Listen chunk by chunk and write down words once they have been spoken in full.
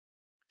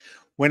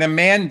When a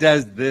man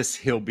does this,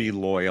 he'll be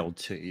loyal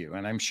to you.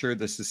 And I'm sure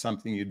this is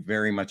something you'd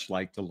very much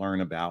like to learn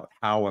about,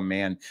 how a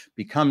man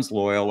becomes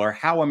loyal or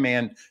how a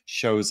man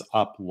shows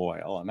up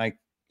loyal. And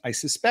I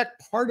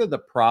suspect part of the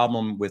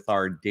problem with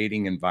our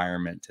dating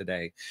environment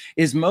today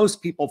is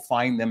most people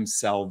find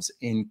themselves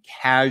in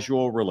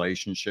casual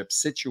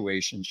relationships,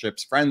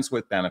 situationships, friends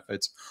with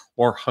benefits,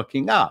 or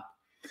hooking up.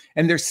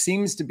 And there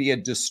seems to be a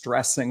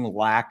distressing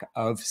lack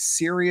of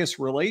serious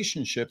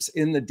relationships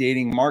in the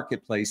dating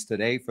marketplace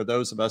today for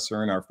those of us who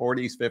are in our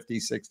 40s,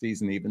 50s,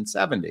 60s, and even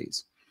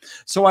 70s.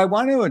 So I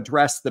want to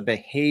address the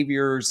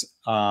behaviors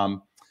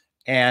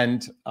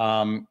and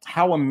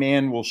how a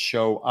man will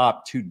show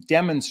up to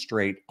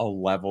demonstrate a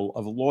level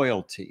of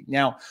loyalty.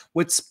 Now,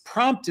 what's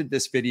prompted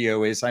this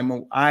video is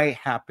I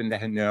happen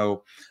to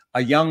know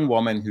a young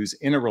woman who's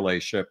in a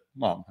relationship.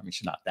 Well, I mean,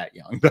 she's not that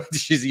young, but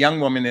she's a young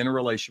woman in a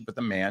relationship with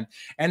a man,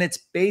 and it's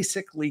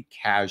basically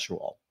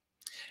casual.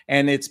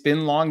 And it's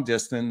been long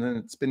distance, and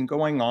it's been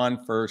going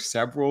on for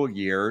several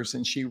years.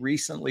 And she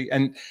recently,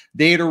 and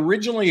they had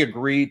originally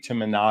agreed to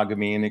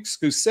monogamy and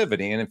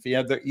exclusivity. And if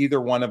either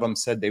one of them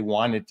said they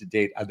wanted to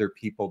date other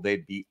people,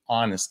 they'd be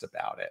honest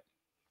about it.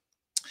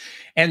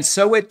 And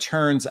so it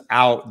turns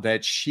out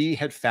that she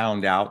had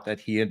found out that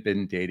he had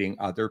been dating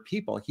other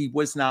people. He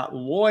was not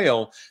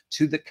loyal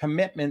to the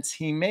commitments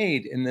he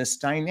made in this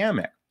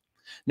dynamic.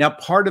 Now,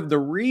 part of the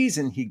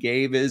reason he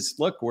gave is,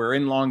 look, we're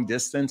in long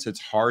distance.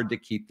 It's hard to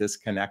keep this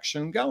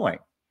connection going.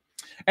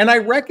 And I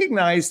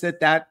recognize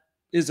that that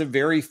is a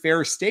very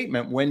fair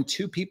statement when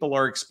two people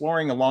are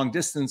exploring a long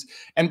distance.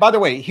 And by the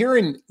way, here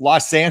in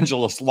Los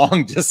Angeles,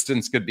 long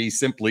distance could be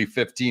simply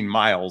 15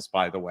 miles,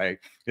 by the way,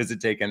 because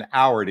it take an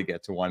hour to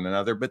get to one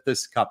another. But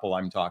this couple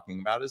I'm talking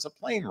about is a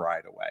plane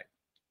ride away.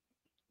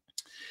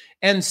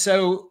 And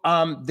so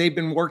they've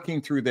been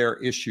working through their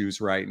issues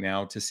right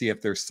now to see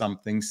if there's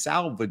something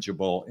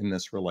salvageable in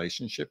this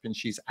relationship. And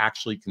she's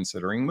actually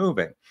considering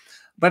moving.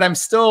 But I'm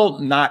still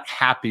not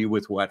happy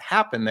with what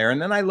happened there.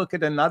 And then I look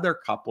at another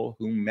couple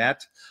who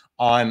met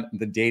on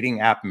the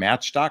dating app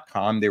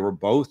Match.com. They were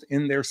both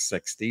in their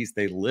 60s.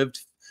 They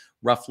lived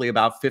roughly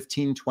about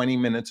 15, 20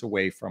 minutes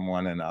away from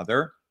one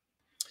another.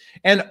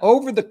 And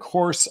over the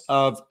course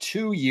of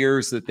 2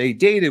 years that they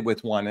dated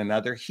with one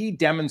another, he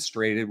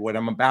demonstrated what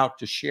I'm about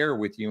to share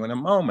with you in a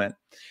moment.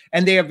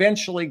 And they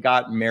eventually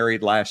got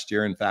married last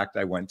year. In fact,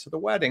 I went to the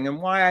wedding.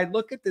 And why I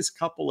look at this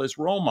couple as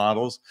role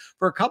models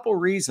for a couple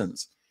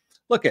reasons.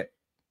 Look at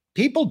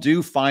people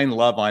do find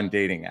love on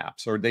dating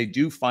apps, or they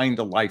do find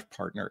a life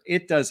partner.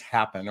 It does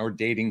happen, or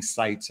dating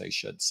sites, I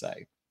should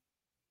say.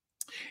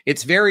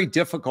 It's very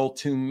difficult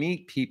to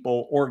meet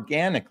people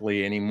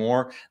organically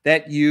anymore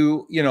that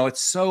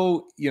it's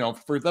so,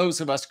 for those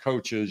of us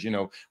coaches,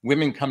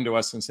 women come to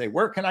us and say,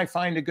 where can I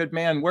find a good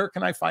man? Where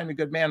can I find a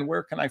good man?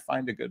 Where can I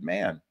find a good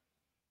man?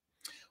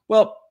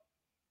 Well,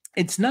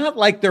 it's not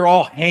like they're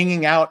all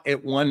hanging out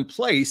at one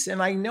place.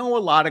 And I know a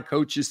lot of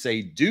coaches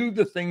say, do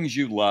the things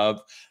you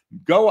love,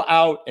 go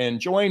out and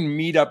join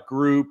meetup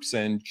groups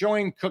and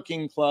join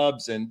cooking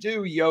clubs and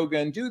do yoga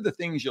and do the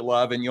things you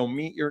love and you'll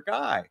meet your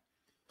guy.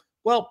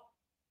 Well,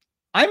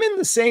 I'm in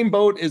the same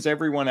boat as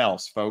everyone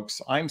else,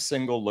 folks. I'm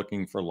single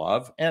looking for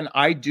love, and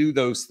I do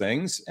those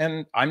things,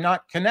 and I'm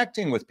not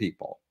connecting with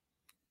people.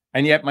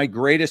 And yet my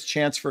greatest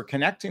chance for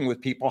connecting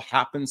with people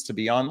happens to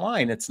be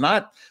online. It's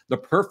not the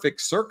perfect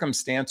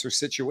circumstance or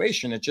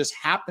situation. It just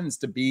happens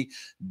to be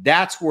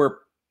that's where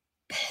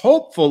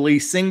hopefully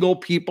single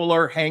people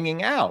are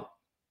hanging out.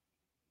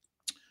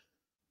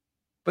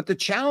 But the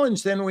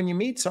challenge then when you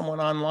meet someone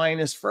online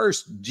is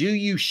first, do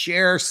you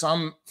share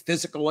some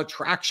physical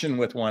attraction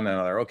with one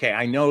another? Okay,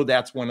 I know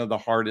that's one of the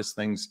hardest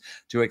things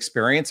to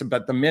experience,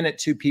 but the minute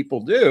two people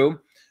do,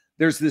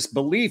 there's this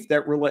belief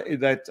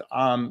that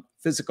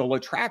physical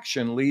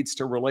attraction leads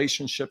to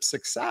relationship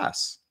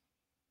success.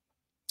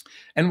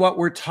 And what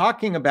we're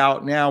talking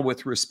about now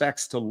with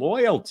respects to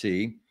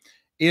loyalty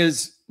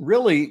is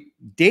really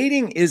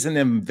dating is an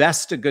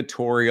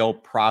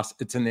investigatorial process.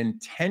 It's an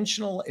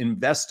intentional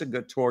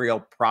investigatorial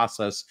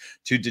process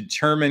to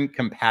determine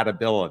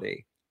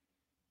compatibility.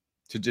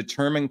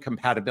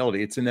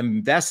 It's an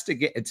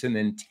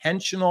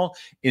intentional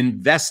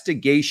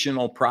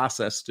investigational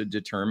process to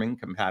determine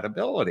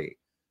compatibility.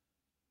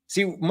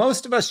 See,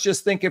 most of us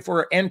just think if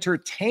we're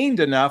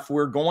entertained enough,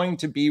 we're going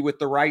to be with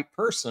the right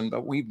person.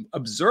 But we've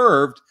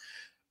observed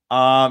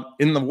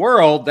in the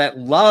world that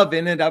love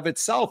in and of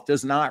itself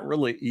does not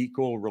really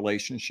equal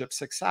relationship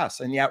success.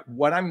 And yet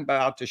what I'm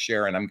about to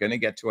share, and I'm going to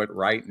get to it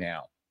right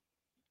now,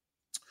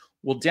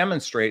 will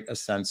demonstrate a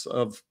sense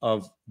of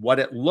what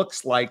it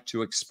looks like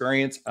to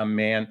experience a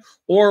man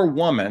or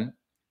woman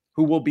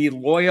who will be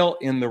loyal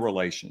in the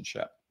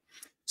relationship.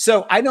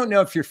 So I don't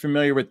know if you're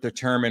familiar with the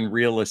term in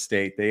real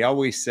estate. They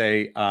always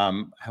say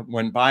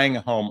when buying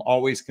a home,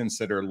 always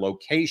consider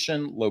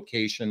location,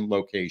 location,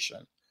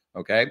 location.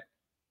 Okay.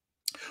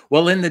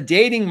 Well, in the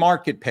dating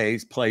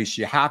marketplace,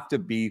 you have to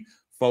be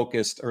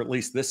focused, or at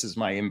least this is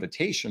my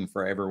invitation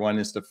for everyone,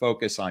 is to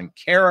focus on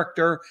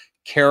character,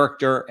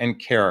 character, and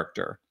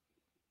character.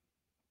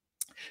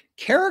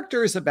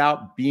 Character is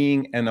about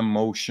being an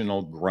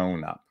emotional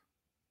grown-up.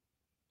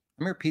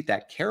 Let me repeat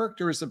that.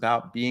 Character is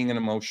about being an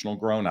emotional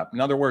grown-up.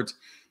 In other words,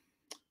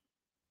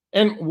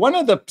 and one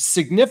of the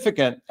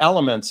significant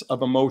elements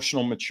of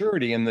emotional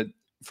maturity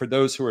for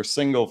those who are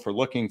single for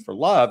looking for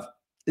love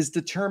is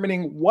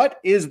determining what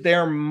is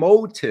their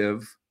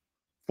motive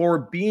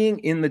for being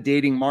in the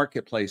dating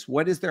marketplace.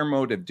 What is their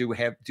motive? Do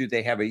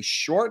they have a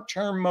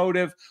short-term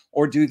motive,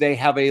 or do they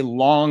have a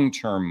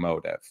long-term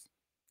motive?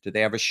 Do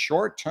they have a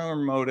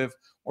short-term motive,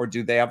 or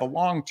do they have a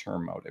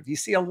long-term motive? You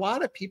see, a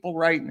lot of people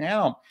right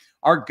now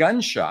are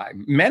gun shy,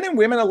 men and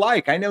women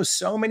alike. I know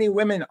so many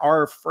women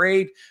are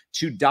afraid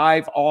to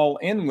dive all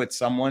in with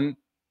someone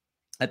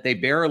that they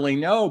barely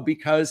know,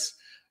 because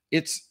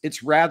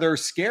it's rather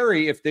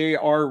scary if they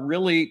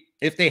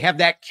have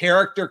that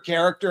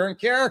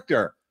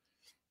character.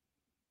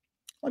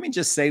 Let me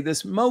just say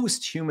this.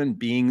 Most human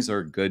beings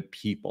are good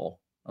people,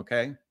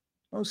 okay?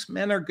 Most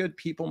men are good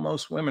people.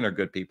 Most women are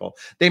good people.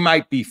 They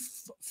might be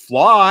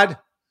flawed,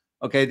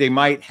 okay? They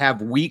might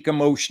have weak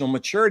emotional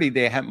maturity.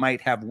 They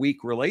might have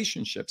weak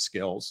relationship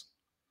skills.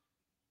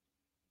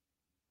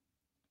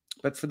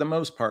 But for the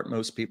most part,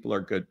 most people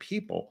are good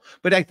people.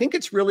 But I think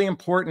it's really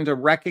important to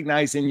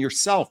recognize in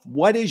yourself,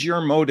 what is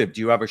your motive? Do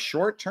you have a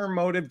short-term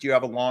motive? Do you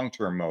have a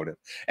long-term motive?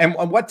 And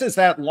what does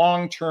that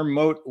long-term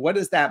what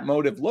does that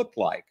motive look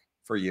like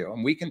for you?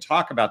 And we can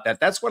talk about that.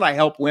 That's what I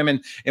help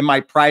women in my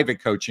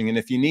private coaching. And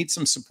if you need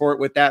some support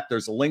with that,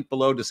 there's a link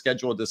below to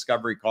schedule a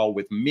discovery call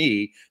with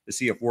me to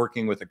see if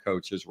working with a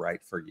coach is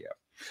right for you.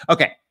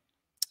 Okay,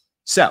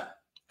 so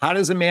how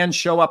does a man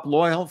show up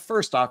loyal?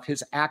 First off,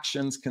 his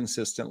actions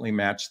consistently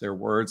match their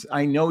words.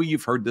 I know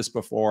you've heard this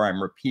before.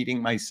 I'm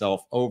repeating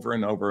myself over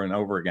and over and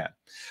over again.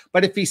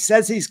 But if he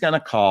says he's going to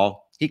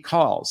call, he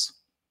calls.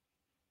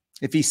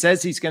 If he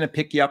says he's going to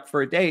pick you up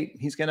for a date,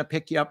 he's going to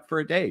pick you up for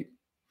a date.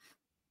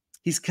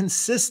 He's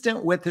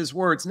consistent with his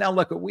words. Now,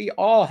 look, we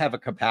all have a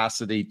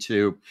capacity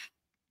to,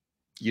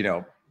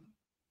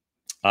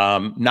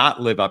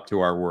 not live up to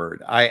our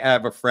word. I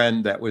have a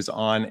friend that was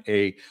on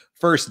a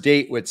first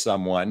date with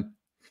someone,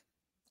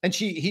 and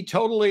he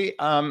totally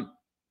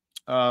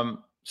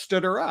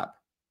stood her up.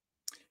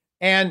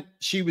 And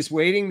she was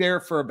waiting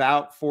there for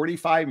about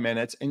 45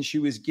 minutes, and she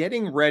was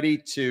getting ready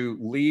to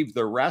leave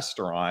the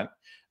restaurant.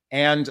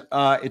 And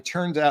it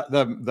turned out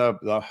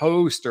the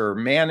host or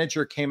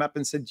manager came up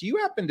and said, "Do you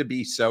happen to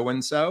be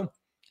so-and-so?"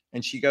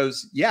 And she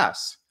goes,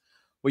 "Yes."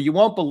 "Well, you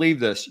won't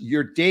believe this.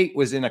 Your date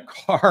was in a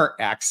car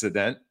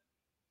accident,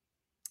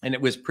 and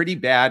it was pretty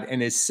bad.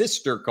 And his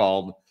sister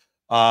called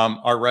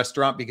our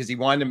restaurant because he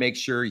wanted to make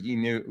sure he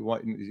knew,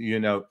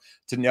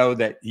 to know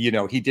that,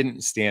 he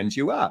didn't stand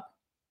you up."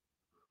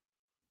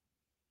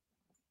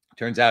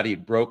 Turns out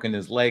he'd broken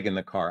his leg in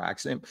the car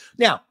accident.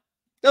 Now,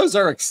 those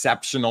are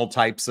exceptional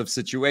types of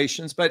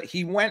situations, but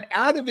he went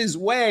out of his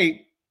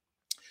way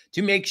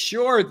to make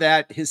sure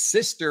that his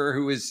sister,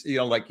 who is, he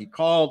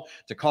called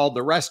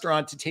the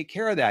restaurant to take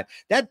care of that.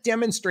 That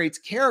demonstrates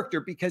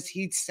character, because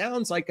he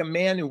sounds like a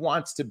man who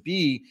wants to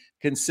be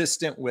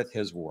consistent with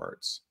his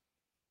words.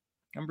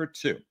 Number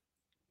two,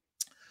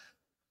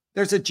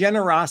 there's a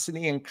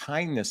generosity and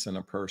kindness in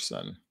a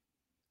person.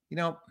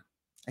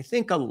 I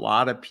think a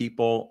lot of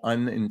people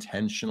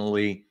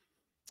unintentionally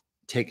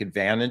take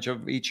advantage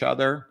of each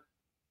other.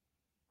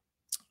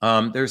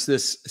 There's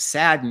this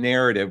sad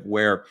narrative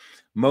where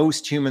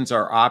most humans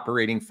are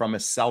operating from a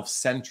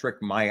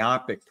self-centric,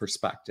 myopic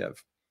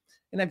perspective.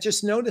 And I've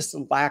just noticed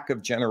a lack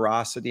of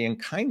generosity and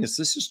kindness.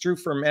 This is true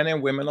for men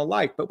and women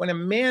alike. But when a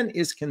man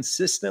is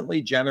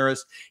consistently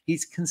generous,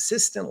 he's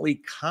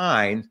consistently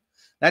kind,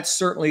 that's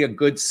certainly a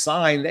good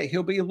sign that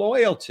he'll be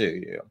loyal to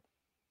you.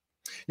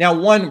 Now,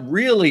 one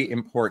really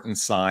important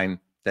sign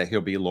that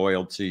he'll be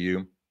loyal to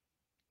you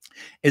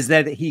is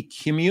that he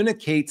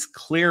communicates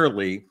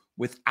clearly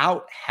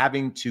without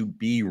having to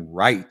be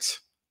right.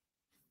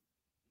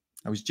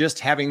 I was just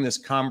having this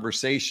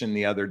conversation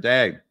the other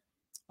day.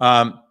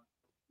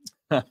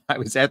 I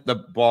was at the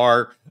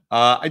bar.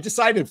 I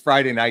decided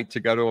Friday night to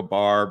go to a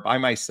bar by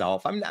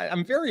myself.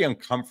 I'm very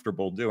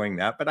uncomfortable doing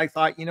that, but I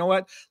thought, you know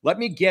what? Let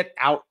me get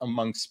out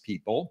amongst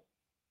people.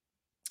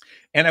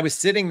 And I was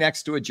sitting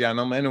next to a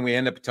gentleman, and we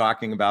ended up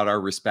talking about our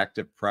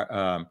respective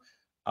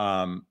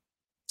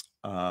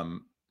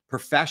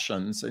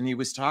professions. And he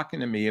was talking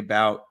to me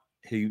about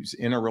he's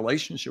in a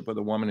relationship with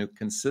a woman who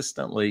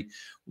consistently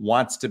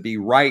wants to be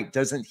right,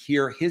 doesn't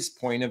hear his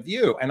point of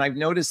view. And I've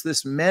noticed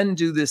this, men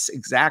do this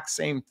exact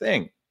same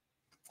thing.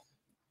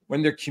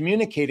 When they're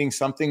communicating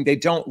something, they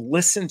don't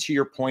listen to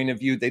your point of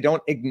view. They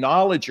don't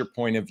acknowledge your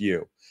point of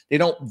view. They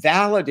don't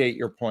validate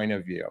your point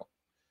of view.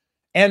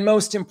 And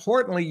most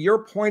importantly,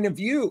 your point of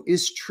view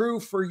is true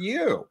for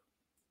you.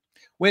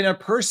 When a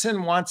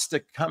person wants to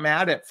come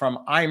at it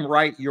from "I'm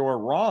right, you're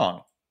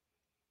wrong,"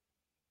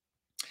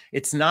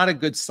 it's not a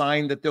good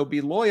sign that they'll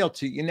be loyal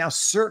to you. Now,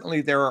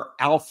 certainly there are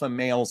alpha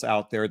males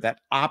out there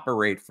that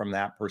operate from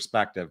that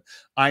perspective.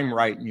 I'm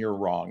right and you're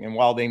wrong. And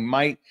while they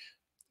might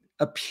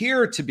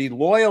appear to be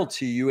loyal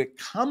to you, it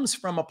comes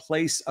from a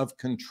place of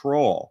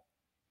control.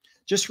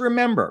 Just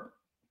remember,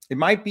 It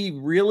might be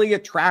really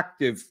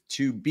attractive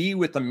to be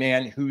with a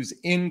man who's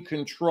in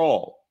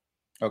control,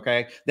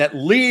 okay, that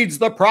leads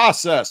the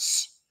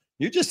process.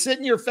 You just sit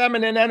in your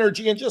feminine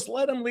energy and just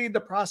let him lead the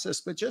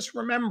process. But just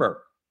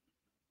remember,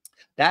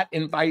 that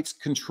invites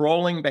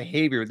controlling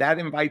behavior. That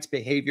invites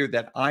behavior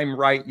that I'm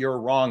right, you're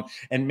wrong.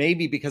 And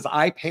maybe because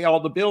I pay all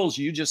the bills,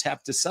 you just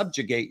have to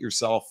subjugate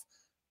yourself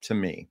to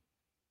me.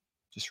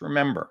 Just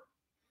remember,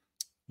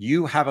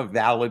 you have a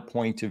valid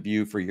point of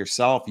view for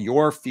yourself.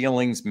 Your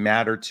feelings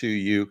matter to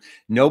you.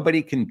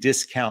 Nobody can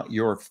discount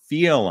your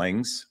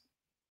feelings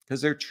because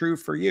they're true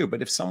for you.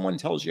 But if someone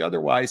tells you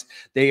otherwise,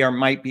 they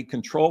might be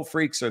control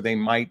freaks or they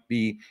might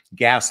be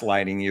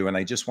gaslighting you. And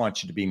I just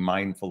want you to be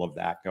mindful of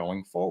that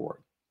going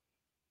forward.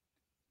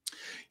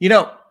 You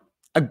know,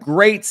 a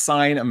great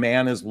sign a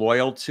man is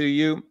loyal to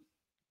you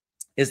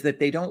is that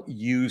they don't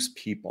use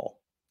people.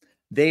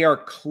 They are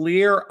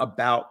clear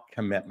about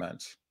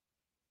commitment.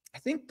 I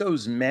think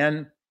those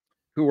men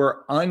who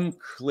are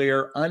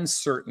unclear,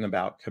 uncertain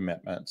about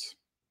commitment,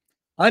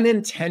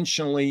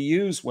 unintentionally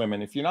use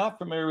women. If you're not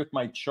familiar with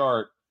my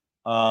chart,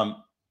 it's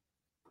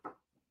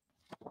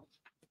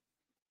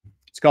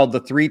called The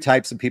 3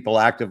 Types of People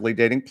Actively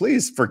Dating.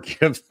 Please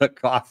forgive the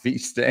coffee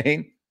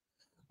stain.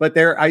 But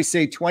there, I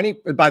say 20,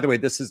 by the way,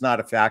 this is not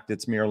a fact,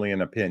 it's merely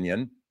an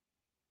opinion.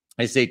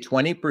 I say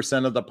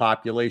 20% of the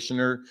population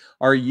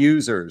are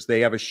users. They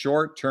have a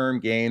short-term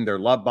gain. They're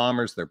love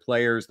bombers, they're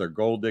players, they're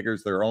gold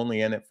diggers. They're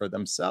only in it for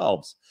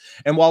themselves.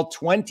 And while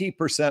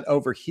 20%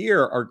 over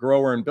here are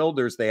grower and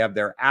builders, they have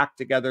their act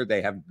together.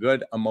 They have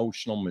good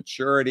emotional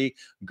maturity,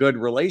 good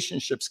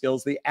relationship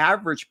skills. The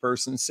average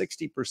person,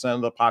 60%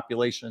 of the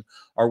population,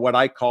 are what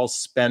I call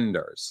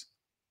spenders.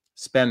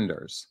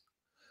 Spenders.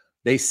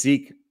 They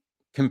seek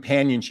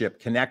companionship,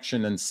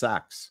 connection, and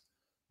sex.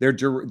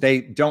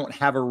 They don't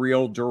have a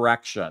real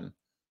direction.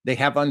 They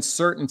have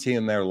uncertainty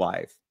in their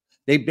life.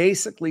 They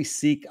basically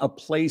seek a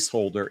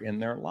placeholder in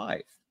their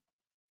life.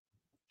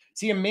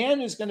 See, a man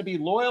who's going to be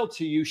loyal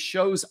to you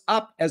shows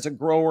up as a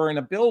grower and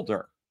a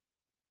builder.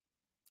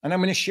 And I'm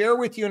going to share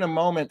with you in a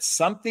moment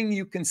something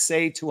you can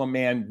say to a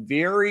man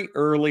very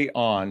early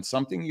on,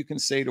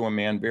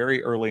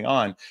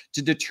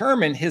 to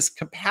determine his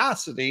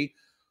capacity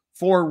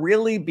for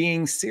really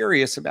being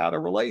serious about a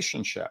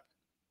relationship.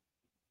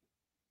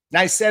 Now,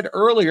 I said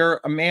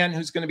earlier, a man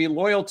who's going to be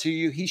loyal to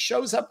you, he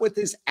shows up with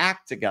his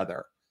act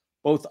together,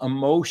 both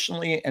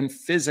emotionally and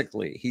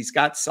physically. He's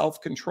got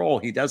self-control.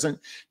 He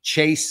doesn't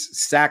chase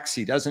sex.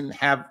 He doesn't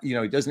have, he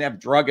doesn't have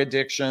drug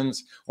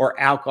addictions or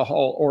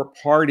alcohol or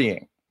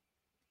partying.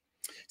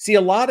 See,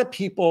 a lot of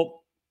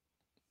people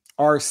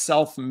are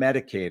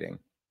self-medicating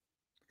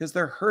because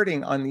they're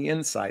hurting on the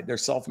inside. They're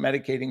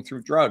self-medicating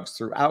through drugs,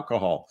 through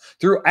alcohol,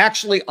 through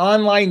actually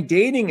online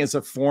dating is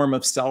a form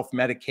of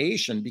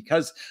self-medication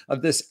because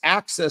of this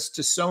access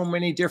to so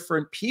many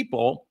different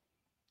people.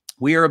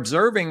 We are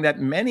observing that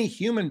many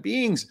human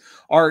beings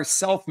are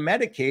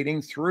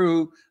self-medicating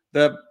through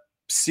the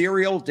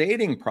serial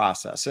dating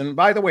process. And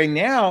by the way,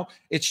 now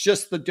it's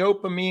just the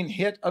dopamine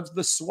hit of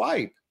the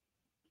swipe.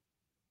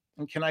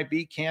 And can I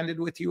be candid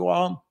with you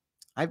all?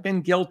 I've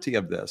been guilty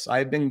of this.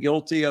 I've been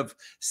guilty of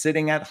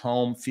sitting at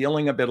home,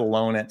 feeling a bit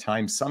alone at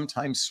times,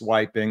 sometimes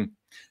swiping,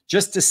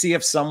 just to see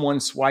if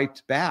someone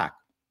swiped back.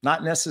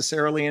 Not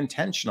necessarily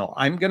intentional.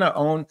 I'm going to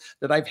own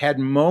that I've had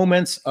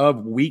moments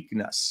of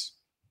weakness.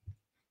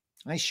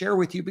 I share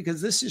with you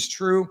because this is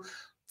true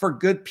for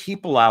good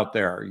people out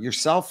there,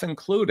 yourself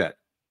included.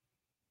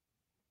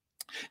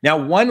 Now,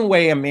 one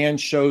way a man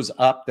shows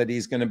up that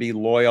he's going to be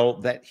loyal,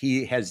 that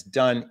he has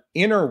done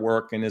inner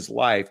work in his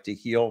life to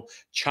heal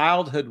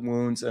childhood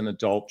wounds and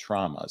adult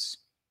traumas.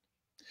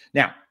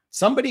 Now,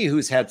 somebody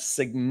who's had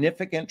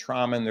significant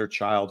trauma in their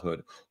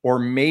childhood, or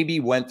maybe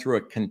went through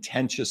a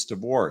contentious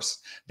divorce,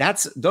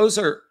 those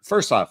are,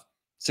 first off,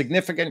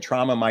 significant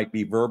trauma might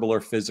be verbal or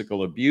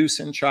physical abuse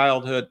in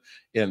childhood.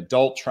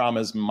 Adult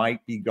traumas might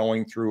be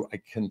going through a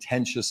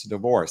contentious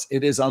divorce.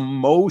 It is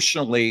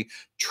emotionally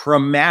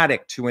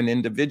traumatic to an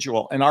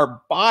individual, and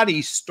our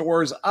body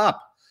stores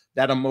up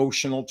that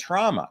emotional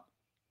trauma,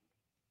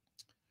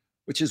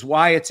 which is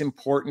why it's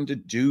important to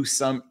do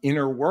some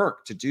inner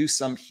work, to do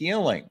some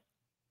healing,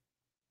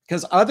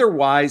 because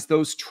otherwise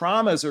those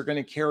traumas are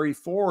going to carry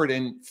forward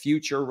in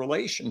future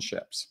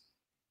relationships.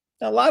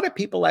 Now, a lot of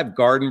people have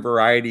garden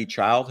variety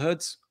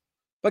childhoods,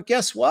 but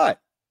guess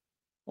what?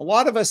 A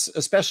lot of us,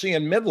 especially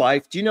in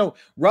midlife, do you know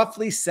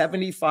roughly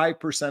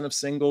 75% of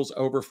singles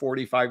over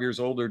 45 years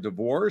old are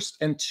divorced?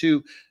 And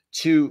to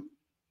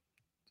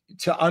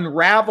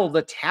unravel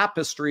the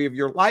tapestry of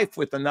your life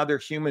with another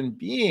human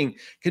being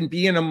can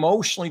be an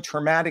emotionally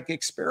traumatic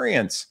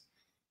experience.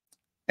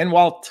 And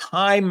while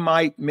time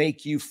might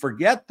make you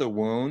forget the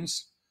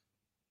wounds,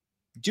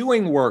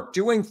 doing work,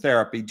 doing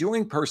therapy,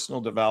 doing personal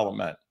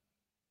development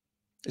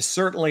is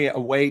certainly a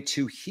way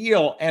to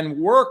heal and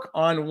work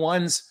on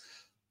one's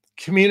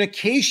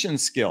communication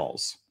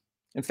skills.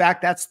 In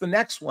fact, that's the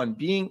next one,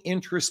 being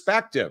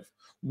introspective,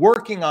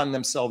 working on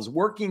themselves,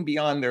 working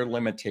beyond their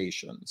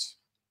limitations.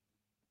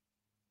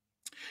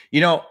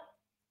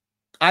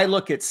 I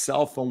look at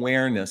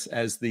self-awareness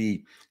as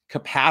the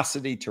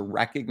capacity to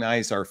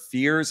recognize our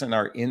fears and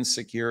our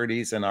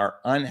insecurities and our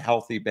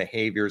unhealthy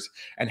behaviors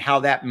and how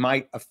that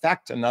might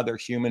affect another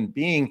human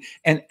being.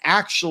 And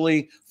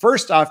actually,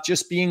 first off,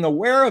 just being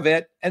aware of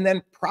it and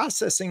then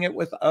processing it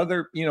with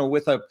other,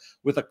 with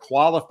a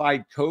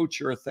qualified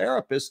coach or a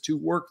therapist to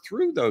work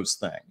through those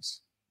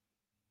things.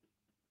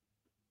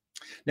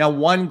 Now,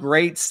 one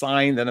great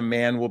sign that a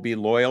man will be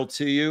loyal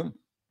to you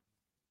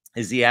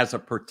is he has a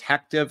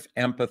protective,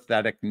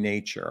 empathetic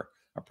nature,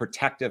 a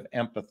protective,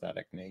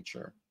 empathetic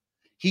nature.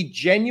 He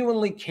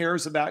genuinely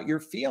cares about your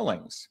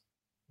feelings.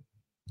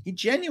 He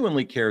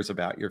genuinely cares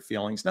about your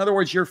feelings. In other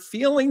words, your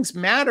feelings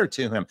matter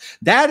to him.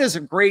 That is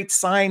a great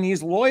sign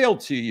he's loyal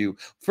to you.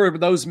 For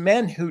those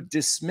men who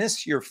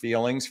dismiss your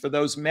feelings, for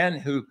those men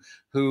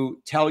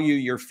who tell you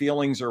your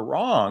feelings are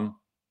wrong,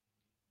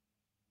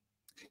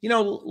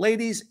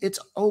 ladies, it's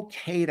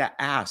okay to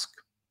ask,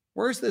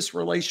 where's this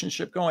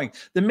relationship going?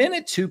 The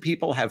minute two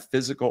people have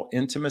physical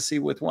intimacy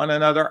with one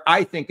another,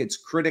 I think it's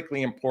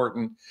critically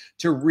important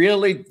to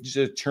really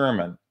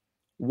determine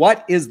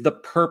what is the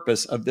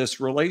purpose of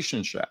this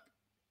relationship?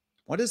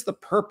 What is the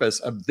purpose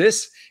of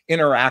this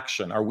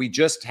interaction? Are we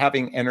just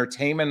having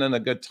entertainment and a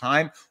good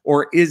time?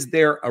 Or is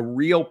there a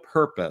real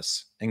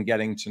purpose in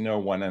getting to know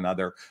one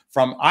another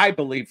I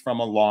believe,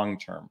 from a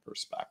long-term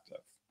perspective?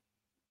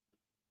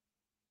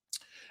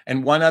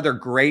 And one other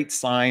great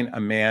sign a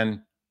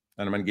man,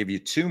 and I'm going to give you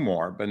two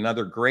more, but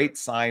another great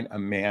sign a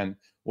man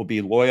will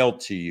be loyal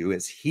to you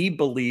is he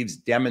believes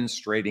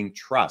demonstrating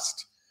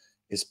trust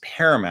is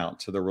paramount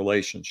to the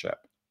relationship.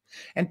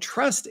 And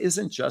trust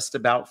isn't just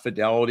about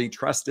fidelity.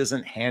 Trust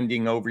isn't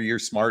handing over your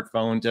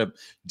smartphone to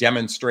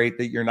demonstrate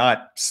that you're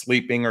not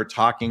sleeping or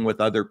talking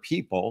with other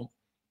people.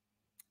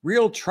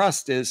 Real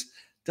trust is,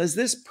 does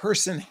this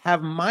person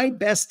have my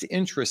best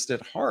interest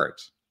at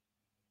heart?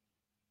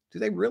 Do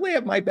they really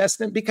have my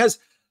best interest? Because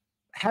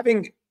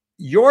having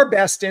your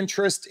best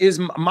interest is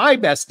my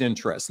best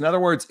interest. In other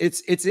words,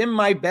 it's in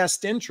my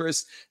best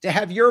interest to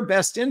have your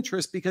best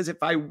interest, because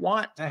if I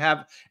want to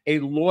have a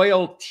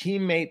loyal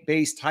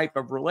teammate-based type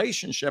of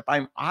relationship,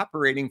 I'm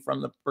operating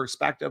from the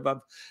perspective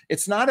of,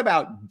 it's not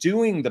about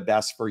doing the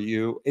best for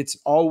you. It's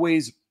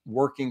always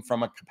working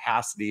from a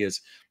capacity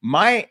as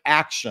my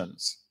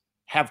actions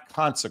have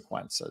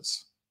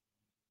consequences.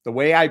 The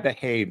way I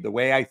behave, the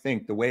way I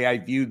think, the way I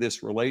view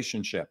this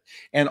relationship,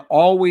 and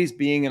always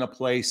being in a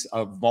place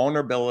of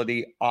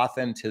vulnerability,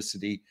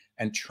 authenticity,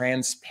 and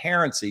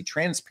transparency.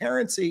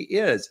 Transparency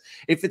is,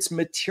 if it's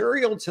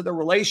material to the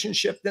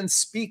relationship, then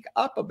speak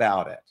up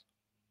about it.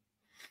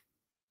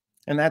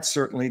 And that's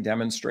certainly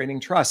demonstrating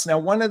trust. Now,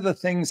 one of the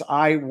things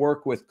I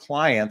work with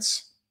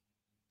clients,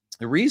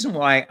 the reason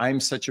why I'm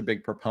such a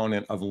big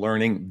proponent of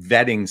learning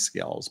vetting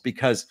skills,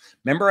 because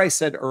remember I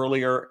said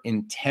earlier,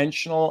 it's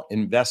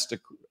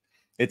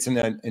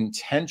an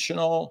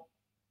intentional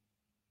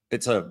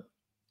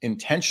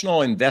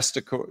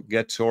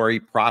investigatory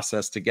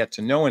process to get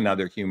to know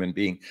another human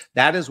being.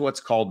 That is what's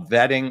called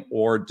vetting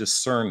or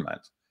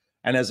discernment.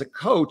 And as a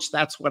coach,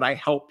 that's what I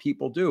help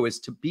people do, is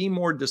to be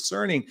more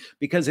discerning,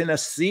 because in a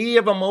sea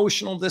of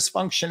emotional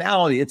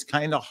dysfunctionality, it's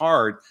kind of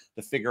hard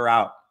to figure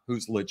out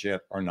who's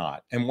legit or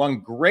not. And one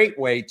great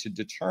way to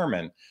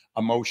determine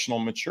emotional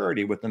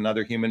maturity with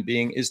another human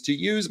being is to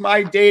use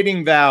my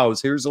dating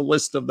vows. Here's a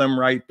list of them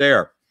right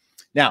there.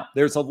 Now,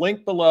 there's a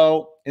link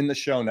below in the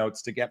show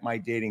notes to get my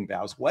dating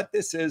vows. What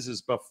this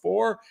is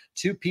before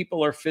two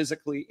people are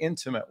physically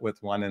intimate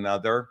with one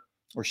another,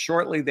 or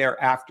shortly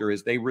thereafter,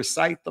 is they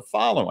recite the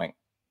following.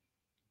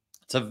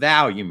 It's a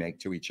vow you make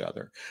to each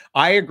other.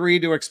 I agree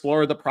to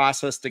explore the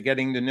process to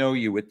getting to know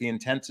you with the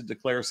intent to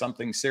declare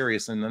something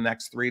serious in the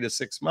next 3 to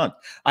 6 months.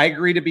 I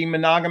agree to be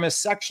monogamous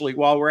sexually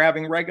while we're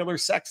having regular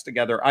sex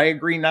together. I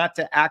agree not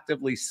to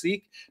actively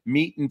seek,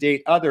 meet, and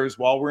date others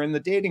while we're in the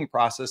dating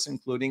process,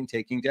 including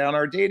taking down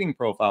our dating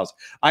profiles.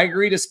 I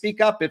agree to speak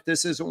up if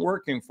this isn't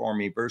working for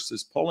me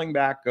versus pulling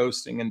back,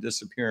 ghosting, and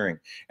disappearing.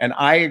 And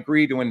I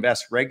agree to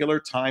invest regular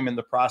time in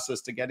the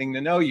process to getting to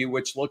know you,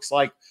 which looks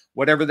like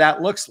whatever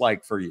that looks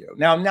like for you.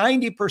 Now,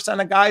 90%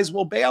 of guys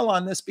will bail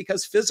on this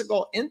because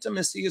physical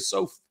intimacy is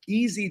so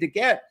easy to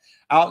get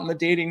out in the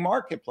dating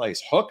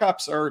marketplace.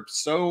 Hookups are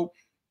so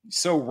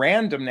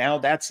random now,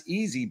 that's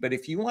easy. But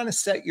if you want to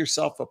set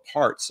yourself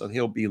apart so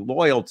he'll be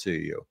loyal to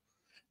you,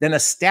 then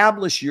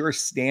establish your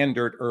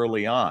standard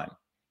early on.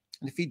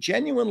 And if he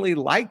genuinely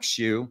likes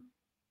you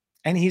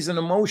and he's an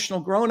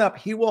emotional grown-up,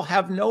 he will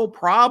have no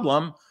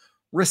problem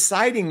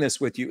reciting this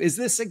with you. Is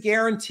this a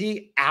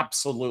guarantee?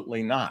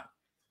 Absolutely not.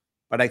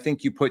 But I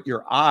think you put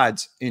your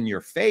odds in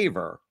your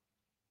favor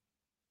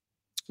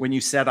when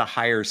you set a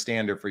higher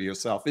standard for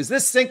yourself. Is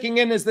this sinking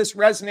in? Is this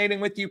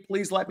resonating with you?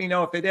 Please let me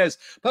know if it is.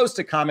 Post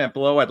a comment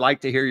below. I'd like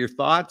to hear your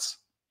thoughts.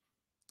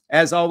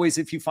 As always,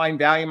 if you find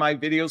value in my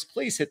videos,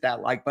 please hit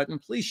that like button.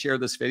 Please share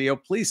this video.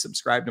 Please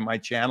subscribe to my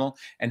channel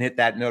and hit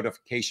that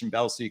notification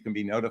bell so you can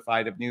be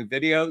notified of new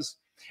videos.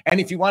 And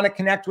if you want to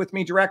connect with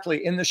me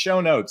directly, in the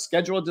show notes,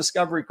 schedule a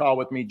discovery call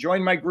with me,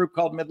 join my group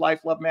called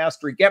Midlife Love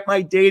Mastery, get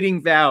my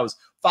dating vows,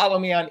 follow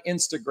me on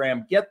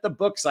Instagram, get the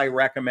books I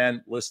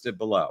recommend listed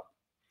below.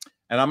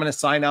 And I'm going to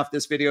sign off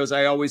this video as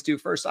I always do.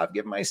 First, I've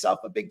given myself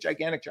a big,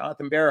 gigantic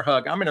Jonathan Bear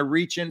hug. I'm going to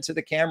reach into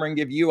the camera and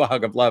give you a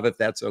hug of love if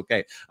that's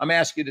okay. I'm going to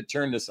ask you to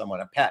turn to someone,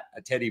 a pet,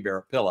 a teddy bear,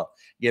 a pillow.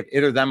 Give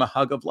it or them a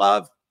hug of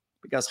love,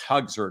 because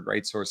hugs are a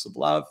great source of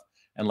love.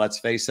 And let's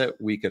face it,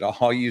 we could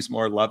all use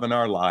more love in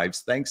our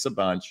lives. Thanks a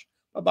bunch.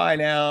 Bye-bye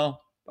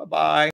now. Bye-bye.